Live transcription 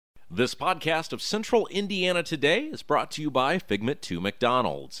This podcast of Central Indiana Today is brought to you by Figment 2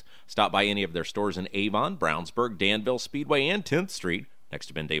 McDonald's. Stop by any of their stores in Avon, Brownsburg, Danville, Speedway, and 10th Street, next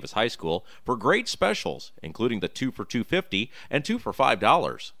to Ben Davis High School, for great specials, including the 2 for $2.50 and 2 for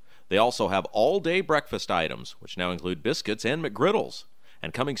 $5. They also have all-day breakfast items, which now include biscuits and McGriddles.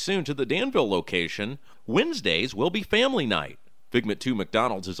 And coming soon to the Danville location, Wednesdays will be family night. Figment 2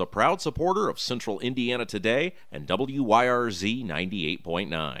 McDonald's is a proud supporter of Central Indiana Today and WYRZ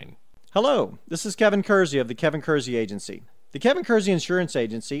 98.9. Hello, this is Kevin Kersey of the Kevin Kersey Agency. The Kevin Kersey Insurance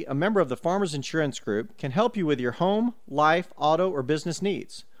Agency, a member of the Farmers Insurance Group, can help you with your home, life, auto, or business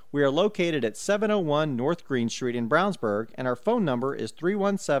needs. We are located at 701 North Green Street in Brownsburg, and our phone number is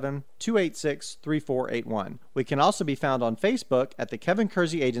 317-286-3481. We can also be found on Facebook at the Kevin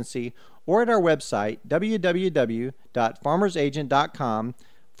Kersey Agency or at our website,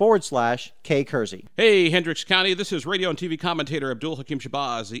 www.farmersagent.com/K Kersey. Hey, Hendricks County, this is radio and TV commentator Abdul Hakim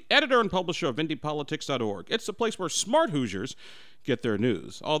Shabazz, the editor and publisher of IndyPolitics.org. It's the place where smart Hoosiers get their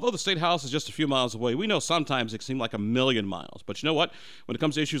news. Although the State House is just a few miles away, we know sometimes it seems like a million miles. But you know what? When it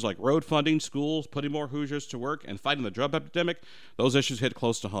comes to issues like road funding, schools, putting more Hoosiers to work, and fighting the drug epidemic, those issues hit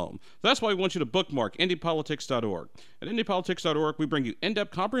close to home. That's why we want you to bookmark IndyPolitics.org. At IndyPolitics.org, we bring you in-depth,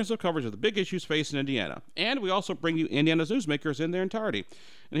 comprehensive coverage of the big issues facing Indiana. And we also bring you Indiana's newsmakers in their entirety.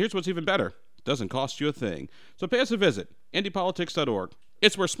 And here's what's even better. It doesn't cost you a thing. So pay us a visit, IndyPolitics.org.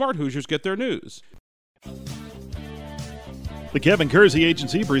 It's where smart Hoosiers get their news. The Kevin Kersey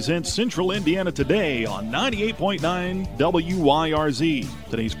Agency presents Central Indiana Today on 98.9 WYRZ.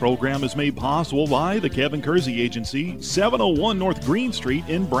 Today's program is made possible by the Kevin Kersey Agency, 701 North Green Street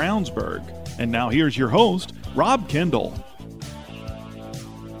in Brownsburg. And now here's your host, Rob Kendall.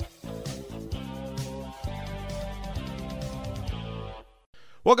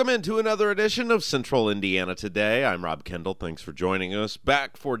 Welcome into another edition of Central Indiana Today. I'm Rob Kendall. Thanks for joining us.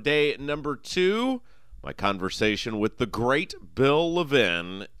 Back for day number 2. My conversation with the great Bill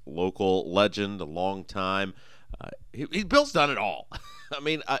Levin, local legend, a long time. Bill's done it all. I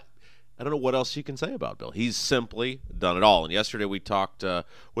mean, I don't know what else you can say about Bill. He's simply done it all. And yesterday we talked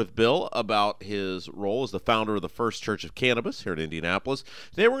with Bill about his role as the founder of the First Church of Cannabis here in Indianapolis.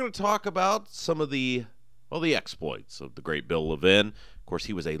 Today we're going to talk about some of the exploits of the great Bill Levin. Of course,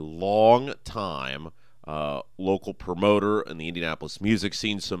 he was a long time local promoter in the Indianapolis music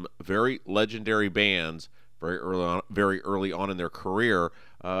scene. Some very legendary bands very early on in their career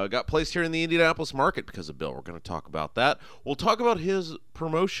got placed here in the Indianapolis market because of Bill. We're going to talk about that. We'll talk about his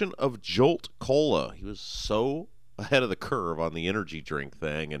promotion of Jolt Cola. He was so ahead of the curve on the energy drink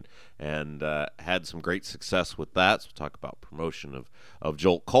thing and had some great success with that. So we'll talk about promotion of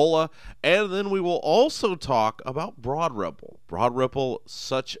Jolt Cola. And then we will also talk about Broad Ripple. Broad Ripple,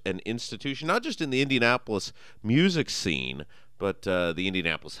 such an institution, not just in the Indianapolis music scene, but the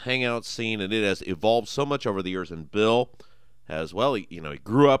Indianapolis hangout scene, and it has evolved so much over the years. And Bill as well, he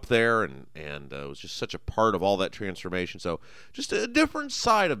grew up there and was just such a part of all that transformation. So just a different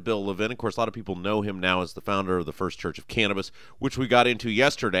side of Bill Levin. Of course, a lot of people know him now as the founder of the First Church of Cannabis, which we got into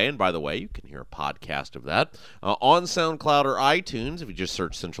yesterday. And by the way, you can hear a podcast of that on SoundCloud or iTunes. If you just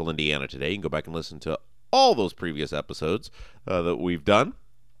search Central Indiana Today, you can go back and listen to all those previous episodes that we've done.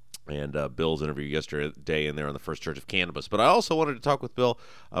 And Bill's interview yesterday in there on the First Church of Cannabis. But I also wanted to talk with Bill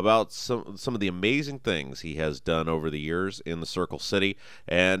about some of the amazing things he has done over the years in the Circle City.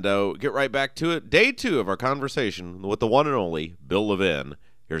 And get right back to it. Day 2 of our conversation with the one and only Bill Levin.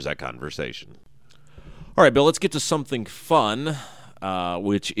 Here's that conversation. All right, Bill, let's get to something fun,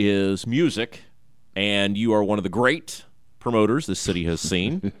 which is music. And you are one of the great promoters this city has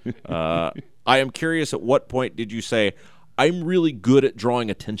seen. I am curious, at what point did you say, I'm really good at drawing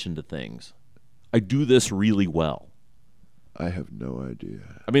attention to things. I do this really well. I have no idea.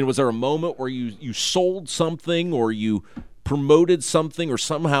 I mean, was there a moment where you sold something or you promoted something or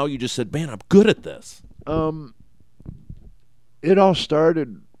somehow you just said, man, I'm good at this? It all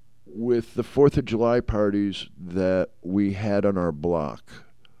started with the 4th of July parties that we had on our block.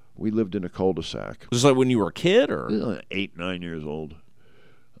 We lived in a cul-de-sac. Was this like when you were a kid or? 8, 9 years old.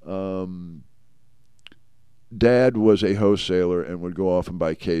 Dad was a wholesaler and would go off and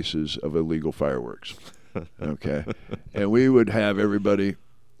buy cases of illegal fireworks. Okay. And we would have everybody,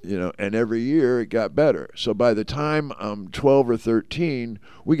 and every year it got better. So by the time I'm 12 or 13,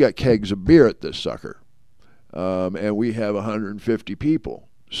 we got kegs of beer at this sucker. And we have 150 people.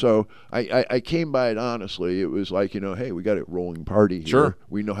 So I came by it honestly. It was like, hey, we got a rolling party here. Sure.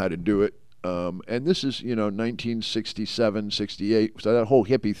 We know how to do it. And this is, 1967, 68. So that whole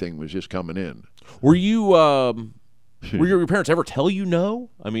hippie thing was just coming in. Were your parents ever tell you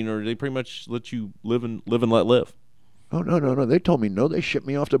no? I mean, or did they pretty much let you live and let live? Oh, no. They told me no. They shipped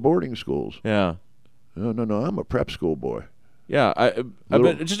me off to boarding schools. Yeah. No. I'm a prep school boy. Yeah,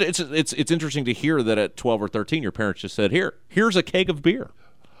 but it's interesting to hear that at 12 or 13, your parents just said, here's a keg of beer.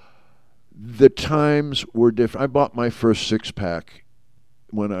 The times were different. I bought my first six-pack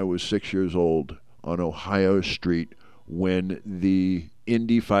when I was 6 years old on Ohio Street when the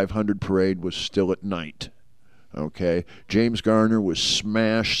Indy 500 parade was still at night. Okay, James Garner was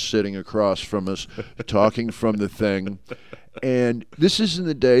smashed sitting across from us, talking from the thing. And this is in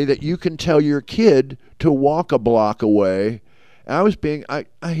the day that you can tell your kid to walk a block away. I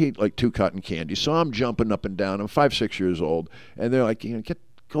hate like 2 cotton candies, so I'm jumping up and down. I'm 5, 6 years old, and they're like,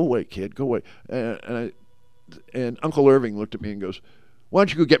 go away, kid, go away. And Uncle Irving looked at me and goes, why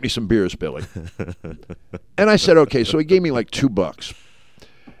don't you go get me some beers, Billy? And I said, okay. So he gave me like $2.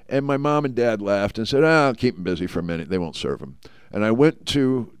 And my mom and dad laughed and said, I'll keep them busy for a minute. They won't serve them. And I went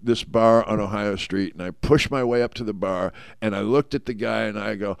to this bar on Ohio Street, and I pushed my way up to the bar, and I looked at the guy, and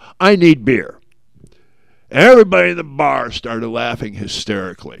I go, I need beer. And everybody in the bar started laughing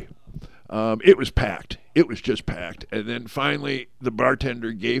hysterically. It was packed. It was just packed. And then finally, the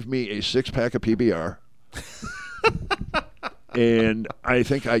bartender gave me a 6-pack of PBR. And I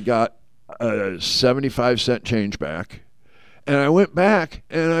think I got a 75-cent change back. And I went back,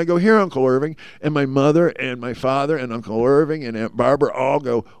 and I go, here, Uncle Irving. And my mother and my father and Uncle Irving and Aunt Barbara all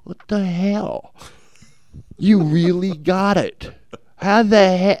go, what the hell? You really got it. How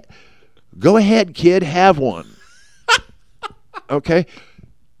the heck? Go ahead, kid, have one. Okay?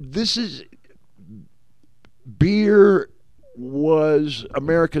 Beer was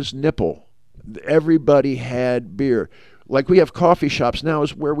America's nipple. Everybody had beer. Like we have coffee shops now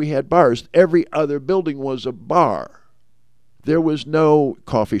is where we had bars. Every other building was a bar. There was no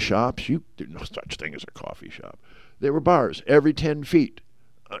coffee shops. There's no such thing as a coffee shop. There were bars every 10 feet.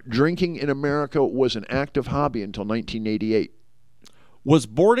 Drinking in America was an active hobby until 1988. Was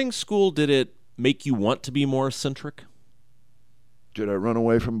boarding school, did it make you want to be more eccentric? Did I run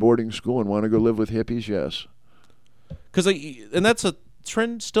away from boarding school and want to go live with hippies? Yes. And that's a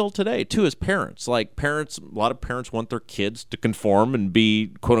trend still today, too, as parents. Like a lot of parents want their kids to conform and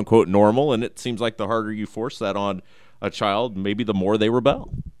be, quote unquote, normal. And it seems like the harder you force that on a child, maybe the more they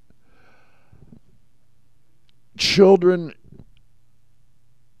rebel. Children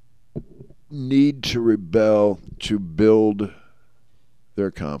need to rebel to build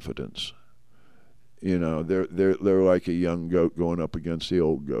their confidence. You know, they're like a young goat going up against the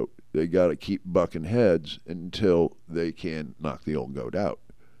old goat. They got to keep bucking heads until they can knock the old goat out.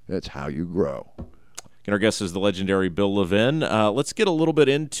 That's how you grow. And our guest is the legendary Bill Levin. Let's get a little bit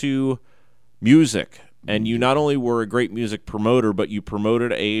into music. And you not only were a great music promoter, but you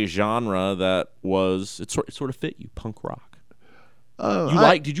promoted a genre that it sort of fit you, punk rock.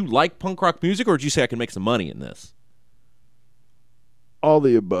 Did you like punk rock music, or did you say I can make some money in this? All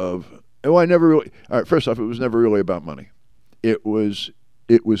the above. Well, I never really. All right, first off, it was never really about money. It was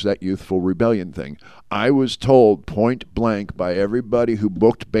that youthful rebellion thing. I was told point blank by everybody who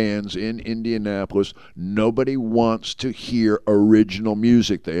booked bands in Indianapolis, nobody wants to hear original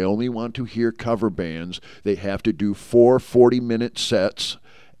music. They only want to hear cover bands. They have to do 4 40-minute sets,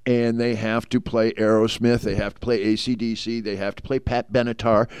 and they have to play Aerosmith. They have to play AC/DC. They have to play Pat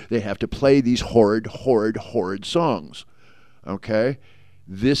Benatar. They have to play these horrid songs. Okay?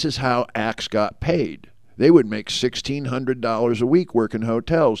 This is how acts got paid. They would make $1,600 a week working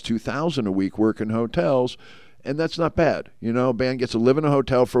hotels, $2,000 a week working hotels, and that's not bad. You know, a band gets to live in a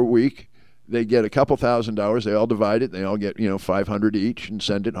hotel for a week. They get a couple $1,000s. They all divide it. They all get, $500 each and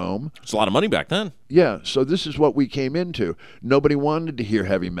send it home. It's a lot of money back then. Yeah, so this is what we came into. Nobody wanted to hear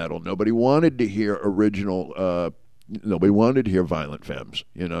heavy metal. Nobody wanted to hear original. Nobody wanted to hear Violent Femmes.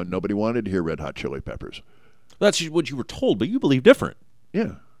 Nobody wanted to hear Red Hot Chili Peppers. That's what you were told, but you believe different.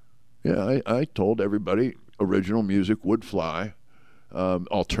 Yeah. Yeah, I told everybody original music would fly.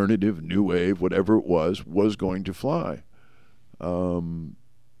 Alternative, new wave, whatever it was going to fly. And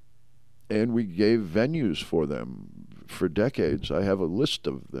we gave venues for them for decades. I have a list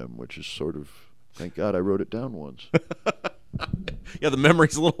of them, which is sort of, thank God I wrote it down once. Yeah, the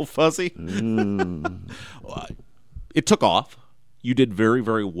memory's a little fuzzy. It took off. You did very,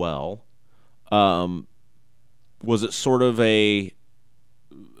 very well. Was it sort of a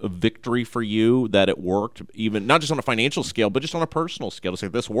victory for you that it worked, even not just on a financial scale, but just on a personal scale, to say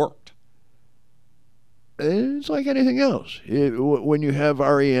this worked? It's like anything else. When you have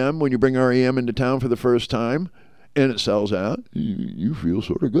REM, when you bring REM into town for the first time and it sells out, you feel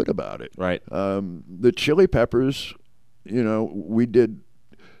sort of good about it. Right. The Chili Peppers, the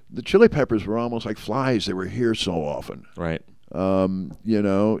Chili Peppers were almost like flies. They were here so often. Right.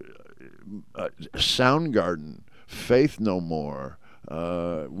 Soundgarden, Faith No More.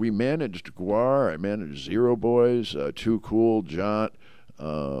 We managed Guar. I managed Zero Boys, Too Cool, Jot.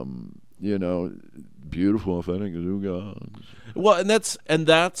 Beautiful, authentic Zoo Gods. Well, and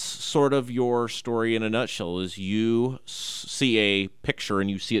that's sort of your story in a nutshell. Is you see a picture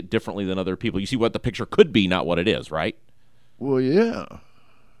and you see it differently than other people. You see what the picture could be, not what it is, right? Well, yeah.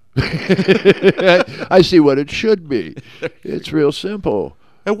 I see what it should be. It's real simple.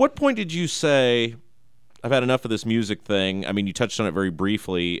 At what point did you say, I've had enough of this music thing? I mean, you touched on it very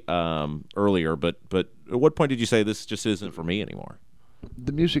briefly earlier, but at what point did you say this just isn't for me anymore?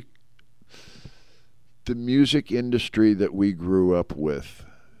 The music industry that we grew up with,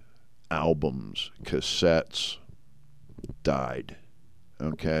 albums, cassettes, died.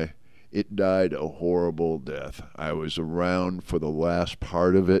 Okay? It died a horrible death. I was around for the last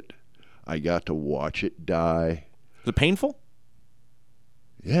part of it. I got to watch it die. Is it painful?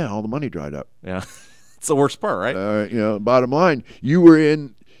 Yeah, all the money dried up. Yeah. It's the worst part, right? Bottom line, you were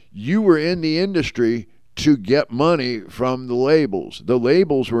in the industry to get money from the labels. The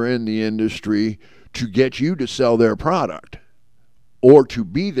labels were in the industry to get you to sell their product, or to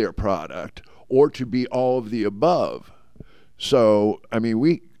be their product, or to be all of the above. So, I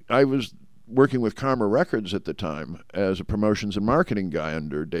mean, I was working with Karma Records at the time as a promotions and marketing guy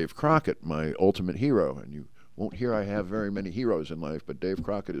under Dave Crockett, my ultimate hero. And you won't hear I have very many heroes in life, but Dave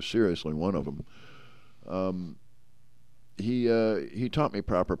Crockett is seriously one of them. He taught me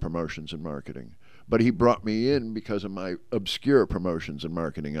proper promotions and marketing. But he brought me in because of my obscure promotions and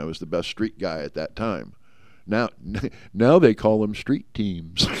marketing. I was the best street guy at that time. Now they call them street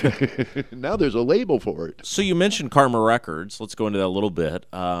teams. Now there's a label for it. So you mentioned Karma Records. Let's go into that a little bit.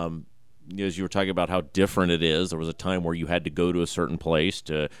 As you were talking about how different it is, there was a time where you had to go to a certain place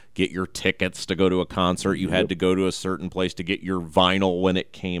to get your tickets to go to a concert. You had to go to a certain place to get your vinyl when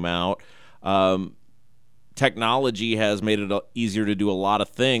it came out. Technology has made it easier to do a lot of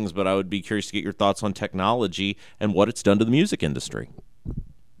things, but I would be curious to get your thoughts on technology and what it's done to the music industry.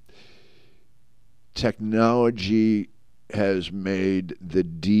 Technology has made the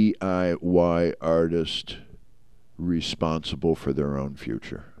DIY artist responsible for their own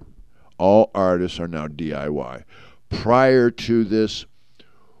future. All artists are now DIY. Prior to this,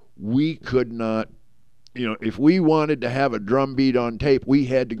 we could not, if we wanted to have a drum beat on tape, we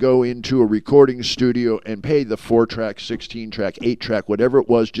had to go into a recording studio and pay the 4-track, 16-track, 8-track, whatever it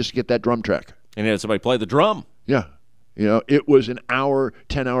was, just to get that drum track. And had somebody play the drum. Yeah. It was an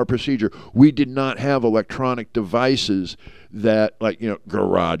 10-hour procedure. We did not have electronic devices that,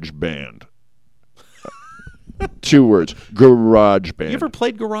 Garage Band. 2 words, Garage Band. You ever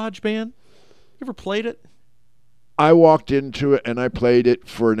played Garage Band? You ever played it? I walked into it and I played it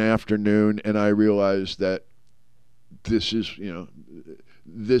for an afternoon, and I realized that this is,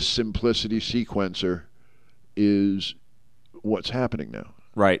 this simplicity sequencer is what's happening now.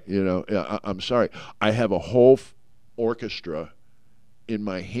 Right. I'm sorry. I have a whole orchestra in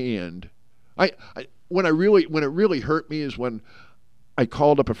my hand. When it really hurt me is when I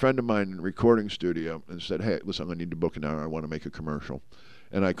called up a friend of mine in a recording studio and said, "Hey, listen, I'm going to need to book an hour. I want to make a commercial."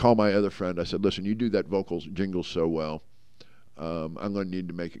 And I called my other friend. I said, "Listen, you do that vocals jingle so well. I'm going to need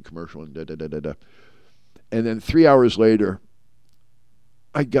to make a commercial." And da-da-da-da-da. And then 3 hours later,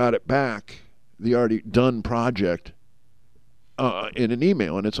 I got it back, the already done project, in an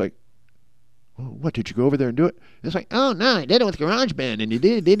email. And it's like, what, did you go over there and do it? It's like, oh, no, I did it with GarageBand, and you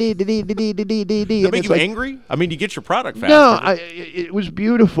did. That make you angry? I mean, you get your product faster. No, it was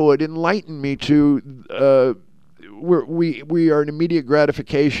beautiful. It enlightened me to, we are an immediate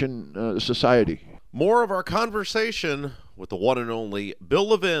gratification society. More of our conversation with the one and only Bill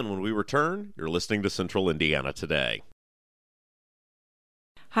Levin when we return. You're listening to Central Indiana Today.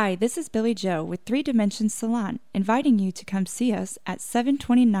 Hi, this is Billy Joe with 3 Dimensions Salon, inviting you to come see us at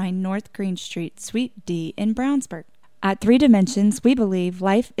 729 North Green Street, Suite D in Brownsburg. At 3 Dimensions, we believe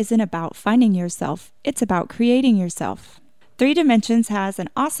life isn't about finding yourself, it's about creating yourself. 3 Dimensions has an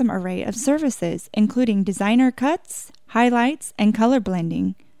awesome array of services, including designer cuts, highlights, and color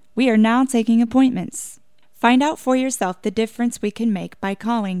blending. We are now taking appointments. Find out for yourself the difference we can make by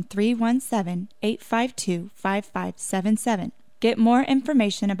calling 317-852-5577. Get more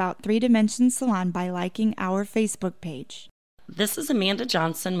information about 3 Dimensions Salon by liking our Facebook page. This is Amanda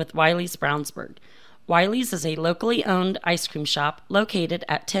Johnson with Wiley's Brownsburg. Wiley's is a locally owned ice cream shop located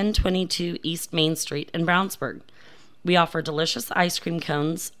at 1022 East Main Street in Brownsburg. We offer delicious ice cream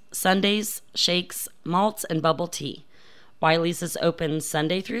cones, sundaes, shakes, malts, and bubble tea. Wiley's is open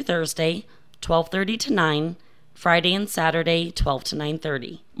Sunday through Thursday, 12:30 to 9, Friday and Saturday, 12 to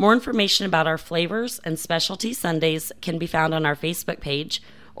 9:30. More information about our flavors and specialty sundaes can be found on our Facebook page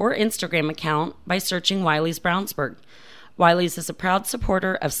or Instagram account by searching Wiley's Brownsburg. Wiley's is a proud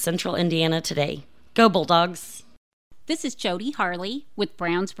supporter of Central Indiana Today. Go Bulldogs! This is Jody Harley with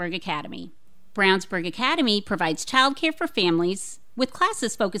Brownsburg Academy. Brownsburg Academy provides childcare for families with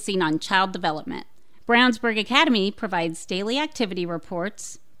classes focusing on child development. Brownsburg Academy provides daily activity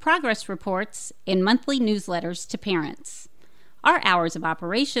reports, progress reports, and monthly newsletters to parents. Our hours of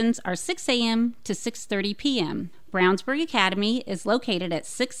operations are 6 a.m. to 6:30 p.m. Brownsburg Academy is located at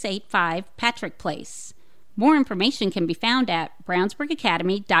 685 Patrick Place. More information can be found at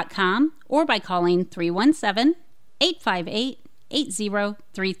brownsburgacademy.com or by calling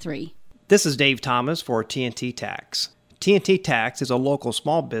 317-858-8033. This is Dave Thomas for TNT Tax. TNT Tax is a local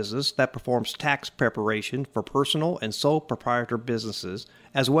small business that performs tax preparation for personal and sole proprietor businesses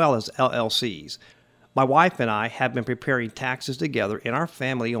as well as LLCs. My wife and I have been preparing taxes together in our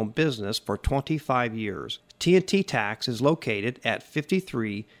family-owned business for 25 years. TNT Tax is located at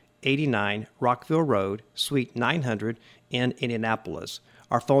 5389 Rockville Road, Suite 900 in Indianapolis.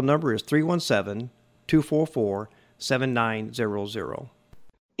 Our phone number is 317-244-7900.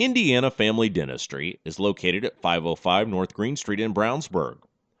 Indiana Family Dentistry is located at 505 North Green Street in Brownsburg.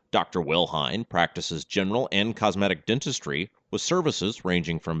 Dr. Wilhine practices general and cosmetic dentistry with services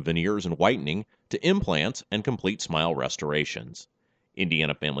ranging from veneers and whitening to implants and complete smile restorations.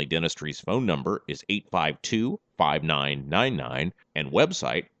 Indiana Family Dentistry's phone number is 852-5999 and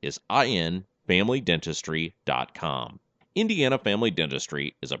website is infamilydentistry.com. Indiana Family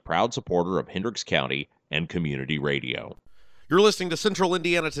Dentistry is a proud supporter of Hendricks County and community radio. You're listening to Central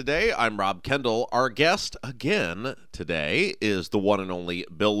Indiana Today. I'm Rob Kendall. Our guest again today is the one and only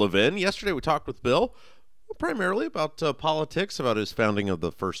Bill Levin. Yesterday we talked with Bill primarily about politics, about his founding of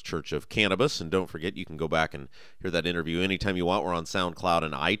the First Church of Cannabis. And don't forget, you can go back and hear that interview anytime you want. We're on SoundCloud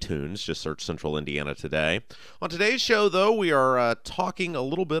and iTunes. Just search Central Indiana Today. On today's show, though, we are talking a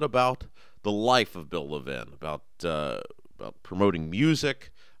little bit about the life of Bill Levin, about promoting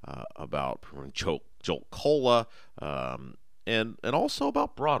music, about promoting Jolt Cola, and also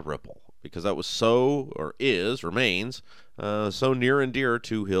about Broad Ripple, because that was remains so near and dear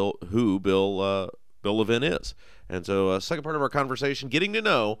to who Bill Levin is. And so second part of our conversation, getting to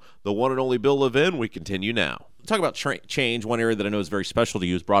know the one and only Bill Levin, we continue now. Talk about change. One area that I know is very special to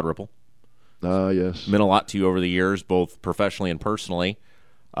you is Broad Ripple. Yes. Meant a lot to you over the years, both professionally and personally.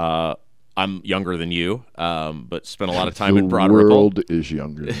 I'm younger than you, but spent a lot of time in Broad Ripple. The world is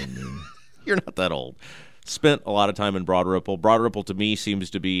younger than me. You're not that old. Spent a lot of time in Broad Ripple. Broad Ripple to me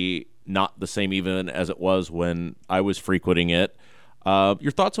seems to be not the same even as it was when I was frequenting it.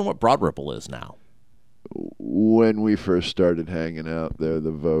 Your thoughts on what Broad Ripple is now? When we first started hanging out there,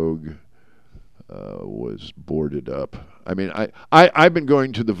 the Vogue was boarded up. I mean, I've been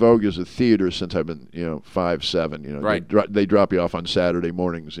going to the Vogue as a theater since I've been 5'7". Right. They drop you off on Saturday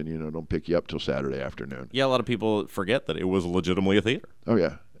mornings and don't pick you up till Saturday afternoon. Yeah, a lot of people forget that it was legitimately a theater. Oh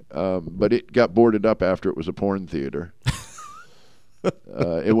yeah. But it got boarded up after it was a porn theater.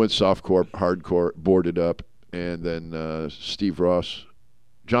 It went softcore, hardcore, boarded up, and then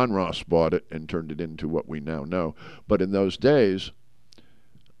John Ross bought it and turned it into what we now know. But in those days,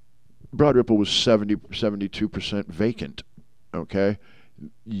 Broad Ripple was 72% vacant, okay?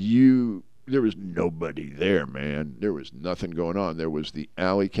 There was nobody there, man. There was nothing going on. There was the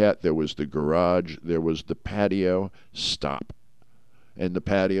alley cat, there was the garage, there was the patio. Stop. And the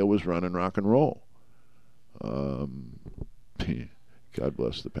patio was running rock and roll. God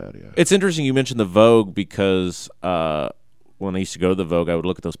bless the patio. It's interesting you mentioned the Vogue because when I used to go to the Vogue, I would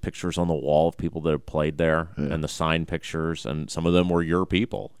look at those pictures on the wall of people that had played there and the signed pictures, and some of them were your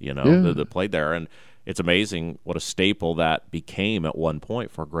people, that played there. And it's amazing what a staple that became at one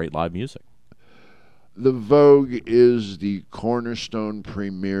point for great live music. The Vogue is the cornerstone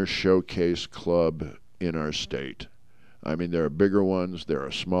premier showcase club in our state. I mean, there are bigger ones, there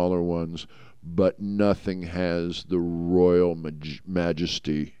are smaller ones, but nothing has the royal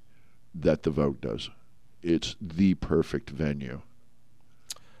majesty that the Vogue does. It's the perfect venue.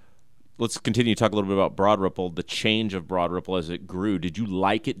 Let's continue to talk a little bit about Broad Ripple, the change of Broad Ripple as it grew. Did you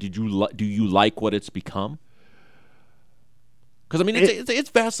like it? Do you like what it's become? Because, I mean,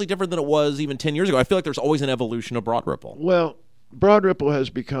 it's vastly different than it was even 10 years ago. I feel like there's always an evolution of Broad Ripple. Well, Broad Ripple has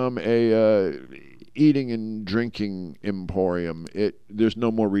become a eating and drinking emporium. There's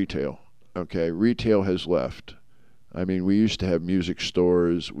no more retail. Okay, retail has left. I mean, we used to have music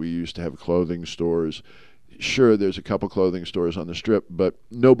stores. We used to have clothing stores. Sure, there's a couple clothing stores on the Strip, but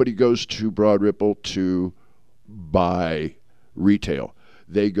nobody goes to Broad Ripple to buy retail.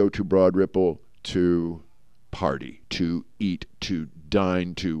 They go to Broad Ripple to party, to eat, to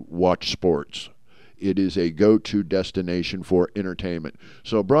dine, to watch sports. it is a go-to destination for entertainment.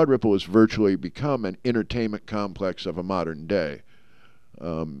 So Broad Ripple has virtually become an entertainment complex of a modern day.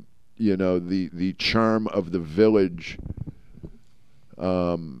 The charm of the village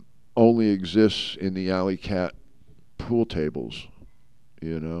only exists in the Alley Cat pool tables.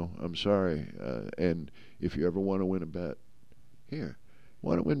 I'm sorry. And if you ever want to win a bet, here,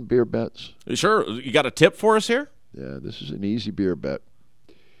 want to win beer bets? Sure. You got a tip for us here? Yeah, this is an easy beer bet.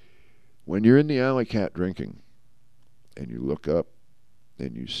 When you're in the Alley Cat drinking and you look up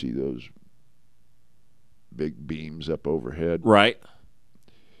and you see those big beams up overhead, right?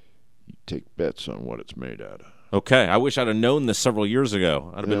 You take bets on what it's made out of. Okay, I wish I'd have known this several years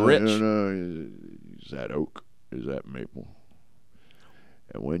ago. I'd have been rich. No. Is that oak? Is that maple?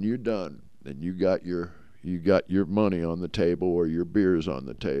 And when you're done and you got your money on the table or your beers on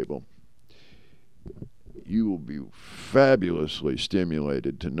the table, you will be fabulously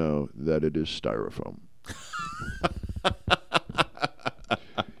stimulated to know that it is styrofoam.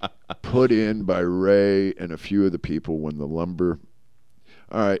 Put in by Ray and a few of the people when the lumber.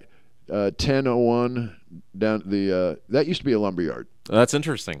 All right, 1001 down the. That used to be a lumber yard. That's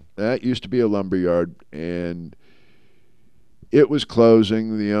interesting. That used to be a lumber yard, and it was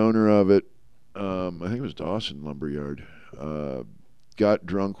closing. The owner of it, I think it was Dawson Lumberyard, got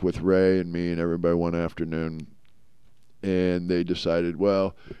drunk with Ray and me and everybody one afternoon, and they decided,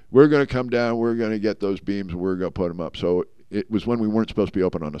 well, we're going to come down, we're going to get those beams, and we're going to put them up. So it was when we weren't supposed to be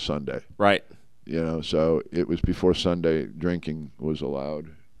open on a Sunday. Right. So it was before Sunday drinking was allowed.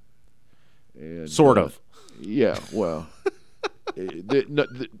 And, sort of. Yeah, well,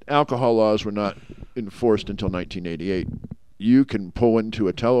 the alcohol laws were not enforced until 1988. You can pull into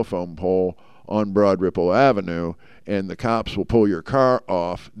a telephone pole on Broad Ripple Avenue, and the cops will pull your car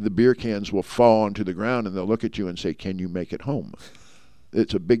off. The beer cans will fall onto the ground, and they'll look at you and say, "Can you make it home?"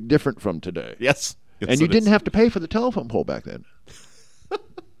 It's a big different from today. Yes. And you didn't have to pay for the telephone pole back then.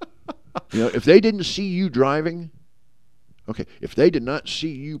 If they didn't see you driving, if they did not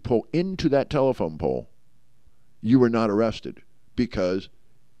see you pull into that telephone pole, you were not arrested because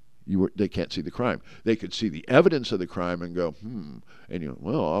they can't see the crime. They could see the evidence of the crime and go, and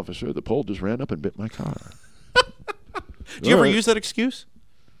well, officer, the pole just ran up and bit my car. Do you ever use that excuse?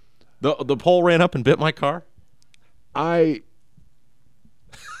 The pole ran up and bit my car?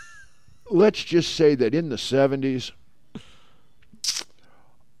 Let's just say that in the 70s,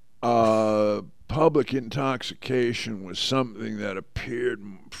 public intoxication was something that appeared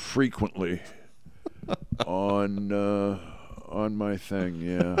frequently on my thing,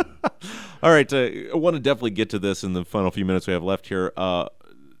 yeah. All right, I want to definitely get to this in the final few minutes we have left here.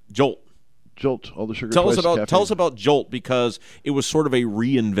 Jolt, all the sugar. Tell us about Jolt, because it was sort of a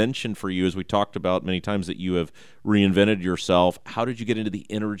reinvention for you, as we talked about many times that you have reinvented yourself. How did you get into the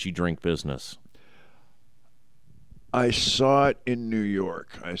energy drink business? I saw it in New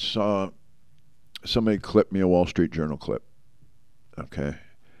York. I saw somebody clip me a Wall Street Journal clip. Okay,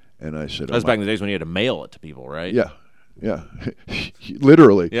 and I said, that was back in the days when you had to mail it to people, right? Yeah,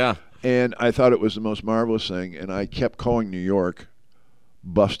 literally. Yeah. And I thought it was the most marvelous thing, and I kept calling New York,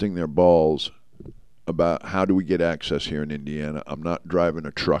 busting their balls about how do we get access here in Indiana. I'm not driving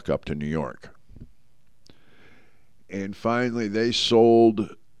a truck up to New York. And finally, they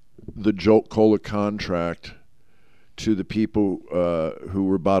sold the Jolt Cola contract to the people who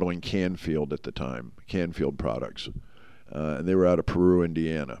were bottling Canfield at the time, Canfield products. And they were out of Peru,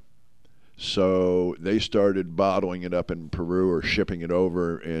 Indiana. So they started bottling it up in Peru or shipping it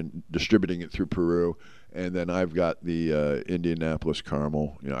over and distributing it through Peru. And then I've got the Indianapolis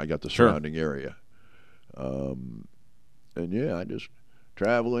Caramel. I got the surrounding area. And I just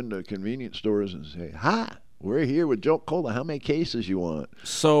travel into convenience stores and say, "Hi, we're here with Jolt Cola. How many cases you want?"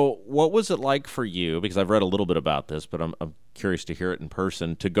 So what was it like for you, because I've read a little bit about this, but I'm curious to hear it in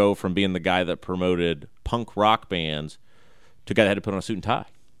person, to go from being the guy that promoted punk rock bands to a guy that had to put on a suit and tie?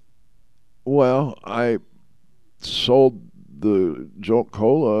 Well, I sold the Jolt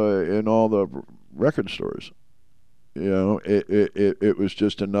Cola in all the record stores. It was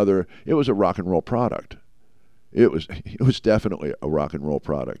just another. It was a rock and roll product. It was definitely a rock and roll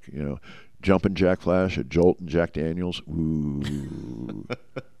product. Jumpin' Jack Flash, a Jolt and Jack Daniels. Ooh.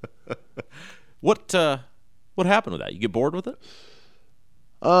 What happened with that? You get bored with it?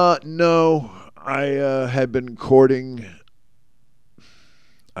 No, I had been courting.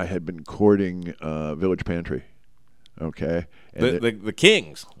 Village Pantry. Okay, and the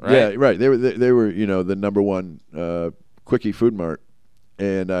Kings, right? Yeah, right. They were the number one quickie food mart,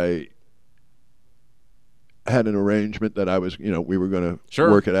 and I had an arrangement that I was we were going to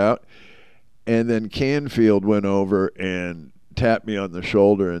work it out, and then Canfield went over and tapped me on the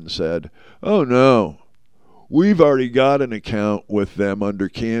shoulder and said, "Oh, no, we've already got an account with them under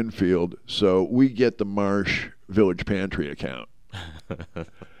Canfield, so we get the Marsh Village Pantry account."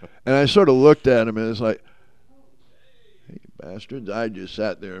 And I sort of looked at him and it's like, "Hey, bastards, I just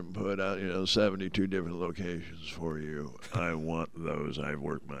sat there and put out, 72 different locations for you. I want those. I've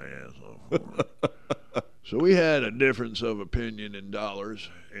worked my ass off for." So we had a difference of opinion in dollars,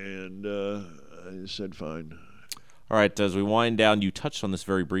 and I said, fine. All right, as we wind down, you touched on this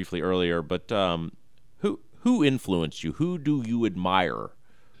very briefly earlier, but who influenced you? Who do you admire?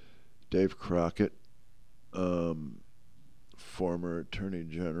 Dave Crockett, former Attorney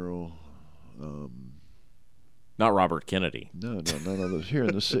General. Not Robert Kennedy. No, none of those. Here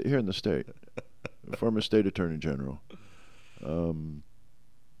in the state, former state Attorney General.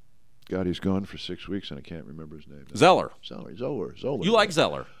 God, he's gone for 6 weeks and I can't remember his name. Zeller. Zoller. You like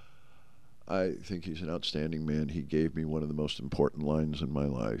Zeller? I think he's an outstanding man. He gave me one of the most important lines in my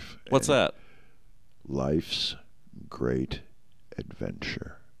life. What's that? Life's great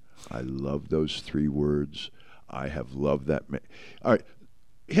adventure. I love those 3 words. I have loved that man. All right,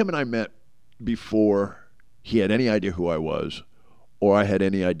 him and I met before he had any idea who I was or I had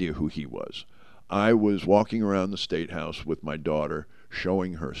any idea who he was. I was walking around the State House with my daughter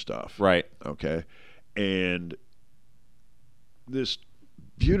showing her stuff. Right. Okay. And this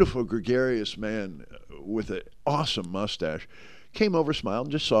beautiful, gregarious man with an awesome mustache came over, smiled,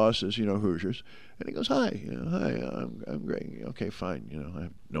 and just saw us as, Hoosiers. And he goes, "Hi, hi, I'm Greg." Okay, fine. I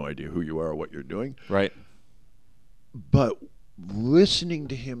have no idea who you are or what you're doing. Right. But listening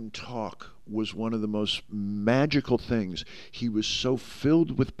to him talk was one of the most magical things. He was so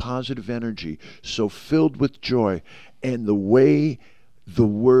filled with positive energy, so filled with joy, and the way the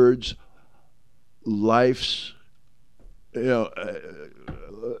words life's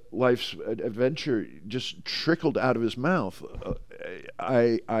adventure just trickled out of his mouth.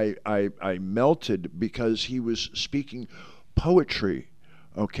 I melted because he was speaking poetry,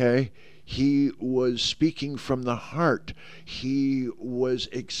 okay? He was speaking from the heart. He was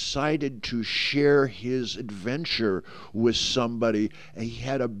excited to share his adventure with somebody, and he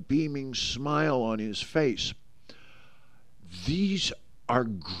had a beaming smile on his face. These are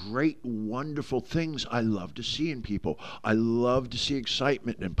great, wonderful things I love to see in people. I love to see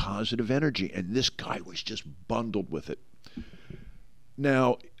excitement and positive energy, and this guy was just bundled with it.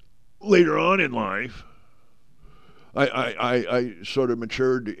 Now, later on in life, I sort of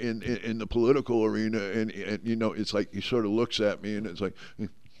matured in the political arena, and it's like he sort of looks at me, and it's like,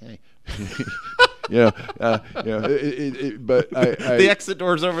 hey. But the exit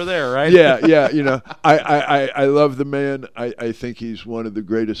door's over there, right? Yeah. I love the man. I think he's one of the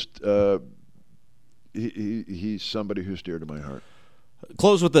greatest. He's somebody who's dear to my heart.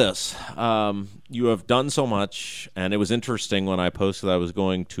 Close with this. You have done so much, and it was interesting when I posted I was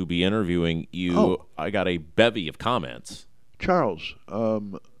going to be interviewing you. Oh. I got a bevy of comments. Charles,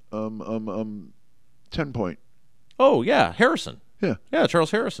 10 Point. Oh yeah, Harrison. Yeah, Charles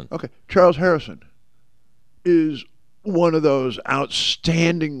Harrison. Okay, Charles Harrison is one of those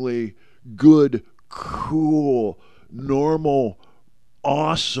outstandingly good, cool, normal,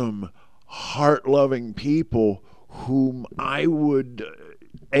 awesome, heart-loving people whom I would,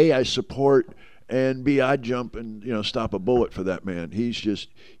 A, I support, and B, I'd jump and stop a bullet for that man. He's just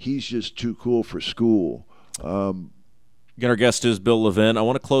too cool for school. Again, our guest is Bill Levin. I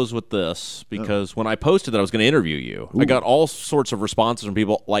want to close with this because when I posted that I was going to interview you, I got all sorts of responses from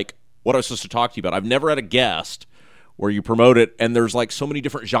people like, what I was supposed to talk to you about. I've never had a guest where you promote it, and there's like so many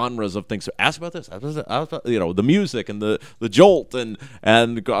different genres of things. So ask about this, ask about, the music and the Jolt and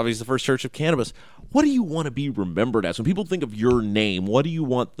obviously the First Church of Cannabis. What do you want to be remembered as? When people think of your name, what do you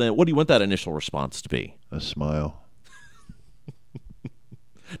want that initial response to be? A smile.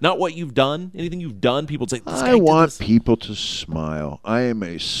 Not what you've done. Anything you've done, people say, I want people to smile. I am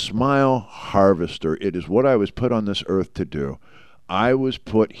a smile harvester. It is what I was put on this earth to do. I was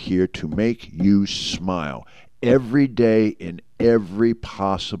put here to make you smile every day in every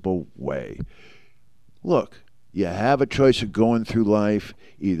possible way. Look, you have a choice of going through life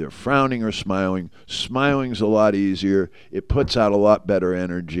either frowning or smiling. Smiling's a lot easier. It puts out a lot better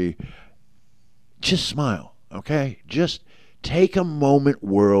energy. Just smile, okay? Just take a moment,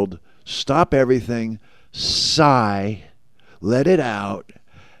 world. Stop everything. Sigh. Let it out.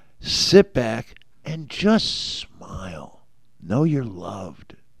 Sit back and just smile. Know you're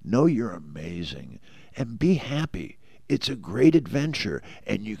loved. Know you're amazing. And be happy. It's a great adventure,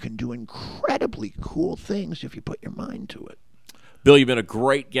 and you can do incredibly cool things if you put your mind to it. Bill, you've been a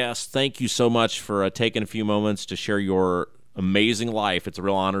great guest. Thank you so much for taking a few moments to share your amazing life. It's a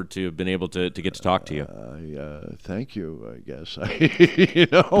real honor to have been able to get to talk to you. Thank you, I guess.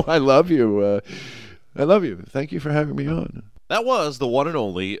 I love you. I love you. Thank you for having me on. That was the one and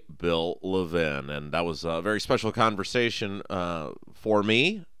only Bill Levin, and that was a very special conversation for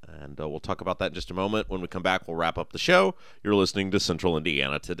me, and we'll talk about that in just a moment. When we come back, we'll wrap up the show. You're listening to Central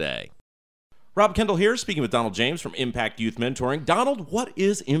Indiana Today. Rob Kendall here, speaking with Donald James from Impact Youth Mentoring. Donald, what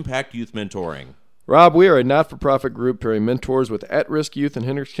is Impact Youth Mentoring? Rob, we are a not-for-profit group pairing mentors with at-risk youth in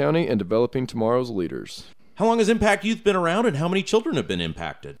Hendricks County and developing tomorrow's leaders. How long has Impact Youth been around, and how many children have been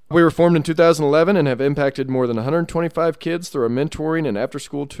impacted? We were formed in 2011 and have impacted more than 125 kids through our mentoring and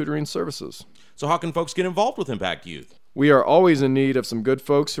after-school tutoring services. So how can folks get involved with Impact Youth? We are always in need of some good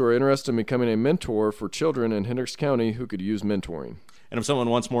folks who are interested in becoming a mentor for children in Hendricks County who could use mentoring. And if someone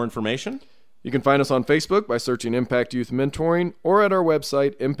wants more information? You can find us on Facebook by searching Impact Youth Mentoring or at our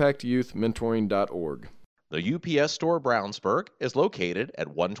website, impactyouthmentoring.org. The UPS Store Brownsburg is located at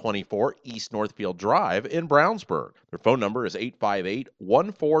 124 East Northfield Drive in Brownsburg. Their phone number is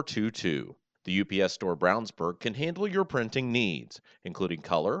 858-1422. The UPS Store Brownsburg can handle your printing needs, including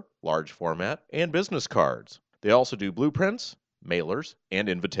color, large format, and business cards. They also do blueprints, mailers, and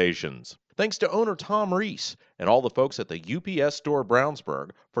invitations. Thanks to owner Tom Reese and all the folks at the UPS Store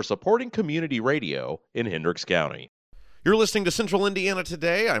Brownsburg for supporting community radio in Hendricks County. You're listening to Central Indiana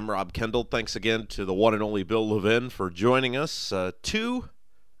Today. I'm Rob Kendall. Thanks again to the one and only Bill Levin for joining us. 2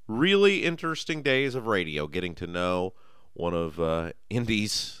 really interesting days of radio, getting to know one of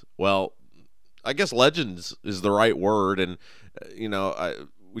Indy's, well, I guess legends is the right word. And,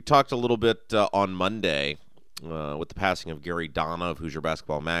 we talked a little bit on Monday with the passing of Gary Donna of Hoosier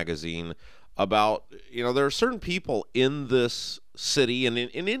Basketball Magazine about, there are certain people in this city and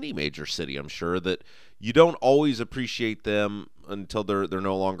in any major city, I'm sure, that you don't always appreciate them until they're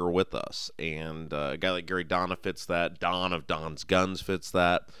no longer with us. And a guy like Gary Donna fits that. Don of Don's Guns fits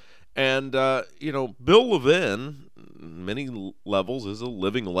that. And, Bill Levin, many levels, is a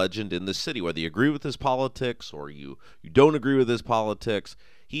living legend in the city. Whether you agree with his politics or you don't agree with his politics,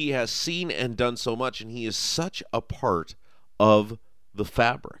 he has seen and done so much, and he is such a part of the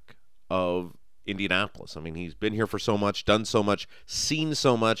fabric of Indianapolis. I mean, he's been here for so much, done so much, seen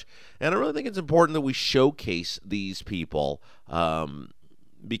so much, and I really think it's important that we showcase these people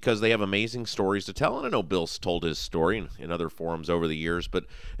because they have amazing stories to tell. And I know Bill's told his story in other forums over the years, but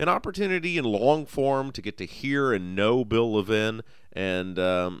an opportunity in long form to get to hear and know Bill Levin, and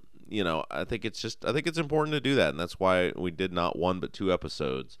I think it's important to do that, and that's why we did not 1 but 2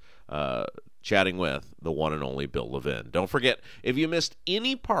 episodes chatting with the one and only Bill Levin. Don't forget, if you missed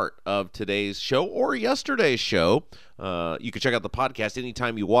any part of today's show or yesterday's show, you can check out the podcast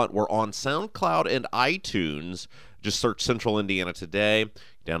anytime you want. We're on SoundCloud and iTunes. Just search Central Indiana Today.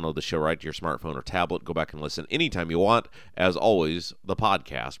 Download the show right to your smartphone or tablet. Go back and listen anytime you want. As always, the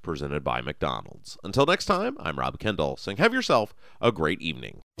podcast presented by McDonald's. Until next time, I'm Rob Kendall, saying have yourself a great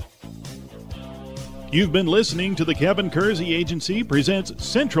evening. You've been listening to the Kevin Kersey Agency presents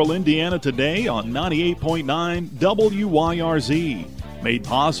Central Indiana Today on 98.9 WYRZ. Made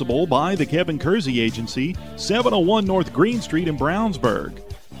possible by the Kevin Kersey Agency, 701 North Green Street in Brownsburg.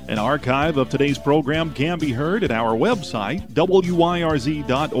 An archive of today's program can be heard at our website,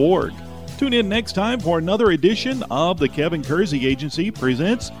 wyrz.org. Tune in next time for another edition of the Kevin Kersey Agency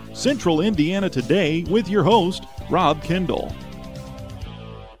presents Central Indiana Today with your host, Rob Kendall.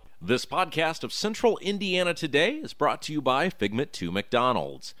 This podcast of Central Indiana Today is brought to you by Figment 2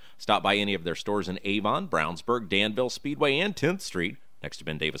 McDonald's. Stop by any of their stores in Avon, Brownsburg, Danville, Speedway, and 10th Street, next to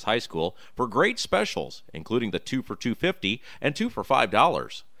Ben Davis High School, for great specials, including the 2 for $2.50 and 2 for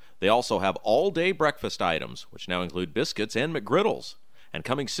 $5. They also have all-day breakfast items, which now include biscuits and McGriddles. And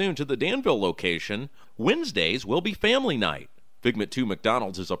coming soon to the Danville location, Wednesdays will be family night. Figment 2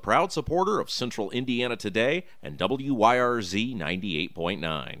 McDonald's is a proud supporter of Central Indiana Today and WYRZ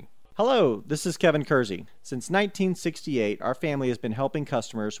 98.9. Hello, this is Kevin Kersey. Since 1968, our family has been helping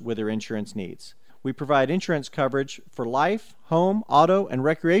customers with their insurance needs. We provide insurance coverage for life, home, auto, and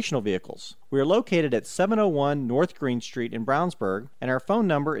recreational vehicles. We are located at 701 North Green Street in Brownsburg, and our phone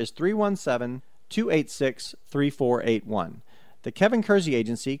number is 317-286-3481. The Kevin Kersey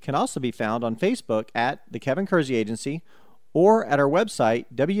Agency can also be found on Facebook at The Kevin Kersey Agency or at our website,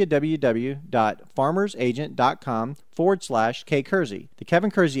 www.farmersagent.com/kkersey. The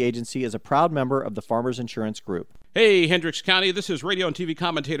Kevin Kersey Agency is a proud member of the Farmers Insurance Group. Hey, Hendricks County, this is radio and TV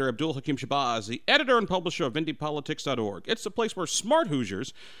commentator Abdul Hakim Shabazz, the editor and publisher of IndyPolitics.org. It's the place where smart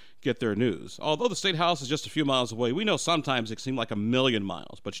Hoosiers get their news. Although the State House is just a few miles away, we know sometimes it can seem like a million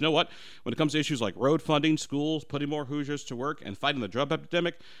miles. But you know what? When it comes to issues like road funding, schools, putting more Hoosiers to work, and fighting the drug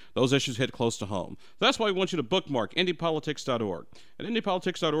epidemic, those issues hit close to home. That's why we want you to bookmark IndyPolitics.org. At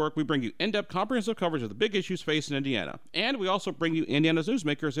IndyPolitics.org, we bring you in-depth, comprehensive coverage of the big issues facing Indiana. And we also bring you Indiana's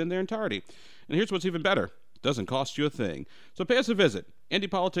newsmakers in their entirety. And here's what's even better. It doesn't cost you a thing. So pay us a visit,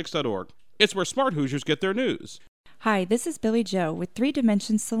 IndyPolitics.org. It's where smart Hoosiers get their news. Hi, this is Billy Joe with 3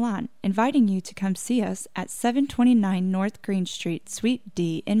 Dimensions Salon, inviting you to come see us at 729 North Green Street, Suite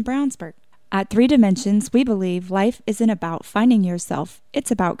D in Brownsburg. At 3 Dimensions, we believe life isn't about finding yourself,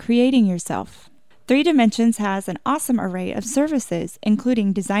 it's about creating yourself. 3 Dimensions has an awesome array of services,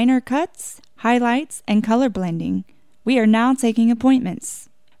 including designer cuts, highlights, and color blending. We are now taking appointments.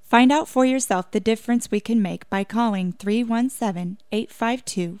 Find out for yourself the difference we can make by calling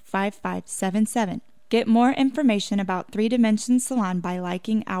 317-852-5577. Get more information about 3 Dimensions Salon by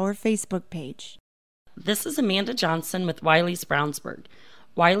liking our Facebook page. This is Amanda Johnson with Wiley's Brownsburg.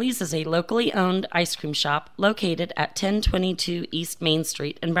 Wiley's is a locally owned ice cream shop located at 1022 East Main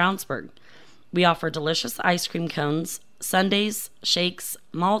Street in Brownsburg. We offer delicious ice cream cones, sundaes, shakes,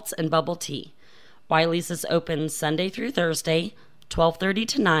 malts, and bubble tea. Wiley's is open Sunday through Thursday, 12:30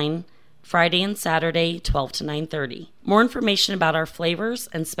 to 9, Friday and Saturday, 12 to 9:30. More information about our flavors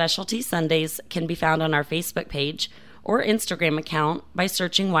and specialty sundaes can be found on our Facebook page or Instagram account by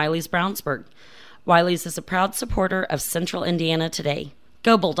searching Wiley's Brownsburg. Wiley's is a proud supporter of Central Indiana Today.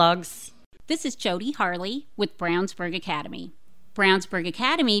 Go Bulldogs! This is Jody Harley with Brownsburg Academy. Brownsburg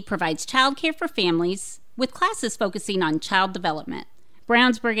Academy provides childcare for families with classes focusing on child development.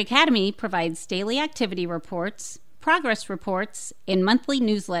 Brownsburg Academy provides daily activity reports, progress reports, and monthly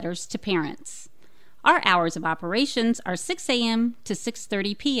newsletters to parents. Our hours of operations are 6 a.m. to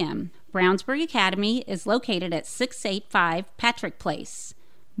 6:30 p.m. Brownsburg Academy is located at 685 Patrick Place.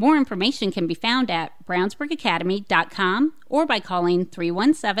 More information can be found at brownsburgacademy.com or by calling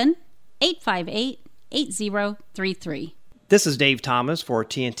 317-858-8033. This is Dave Thomas for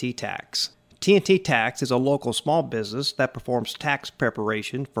TNT Tax. TNT Tax is a local small business that performs tax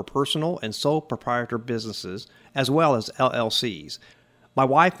preparation for personal and sole proprietor businesses as well as LLCs. My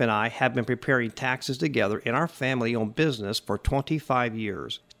wife and I have been preparing taxes together in our family-owned business for 25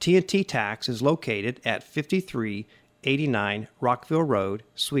 years. TNT Tax is located at 5389 Rockville Road,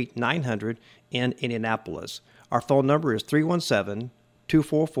 Suite 900 in Indianapolis. Our phone number is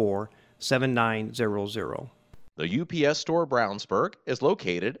 317-244-7900. The UPS Store Brownsburg is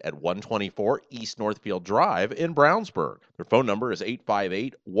located at 124 East Northfield Drive in Brownsburg. Their phone number is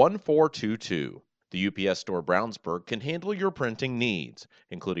 858-1422. The UPS Store Brownsburg can handle your printing needs,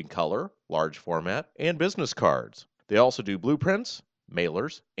 including color, large format, and business cards. They also do blueprints,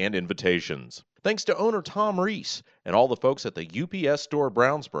 mailers, and invitations. Thanks to owner Tom Reese and all the folks at the UPS Store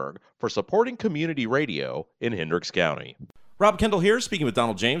Brownsburg for supporting community radio in Hendricks County. Rob Kendall here, speaking with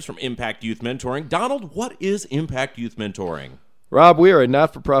Donald James from Impact Youth Mentoring. Donald, what is Impact Youth Mentoring? Rob, we are a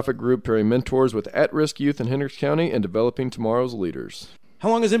not-for-profit group pairing mentors with at-risk youth in Hendricks County and developing tomorrow's leaders. How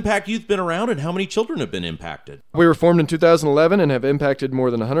long has Impact Youth been around, and how many children have been impacted? We were formed in 2011 and have impacted more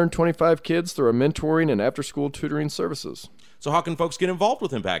than 125 kids through our mentoring and after-school tutoring services. So how can folks get involved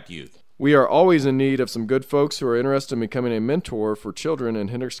with Impact Youth? We are always in need of some good folks who are interested in becoming a mentor for children in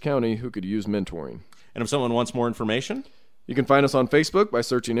Hendricks County who could use mentoring. And if someone wants more information? You can find us on Facebook by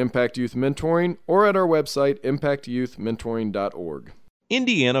searching Impact Youth Mentoring or at our website, impactyouthmentoring.org.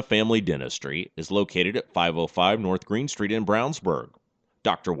 Indiana Family Dentistry is located at 505 North Green Street in Brownsburg.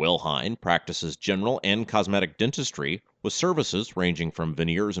 Dr. Will Hine practices general and cosmetic dentistry with services ranging from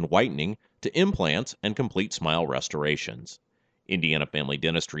veneers and whitening to implants and complete smile restorations. Indiana Family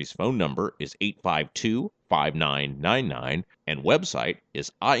Dentistry's phone number is 852-5999 and website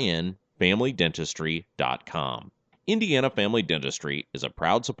is infamilydentistry.com. Indiana Family Dentistry is a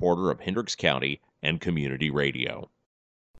proud supporter of Hendricks County and community radio.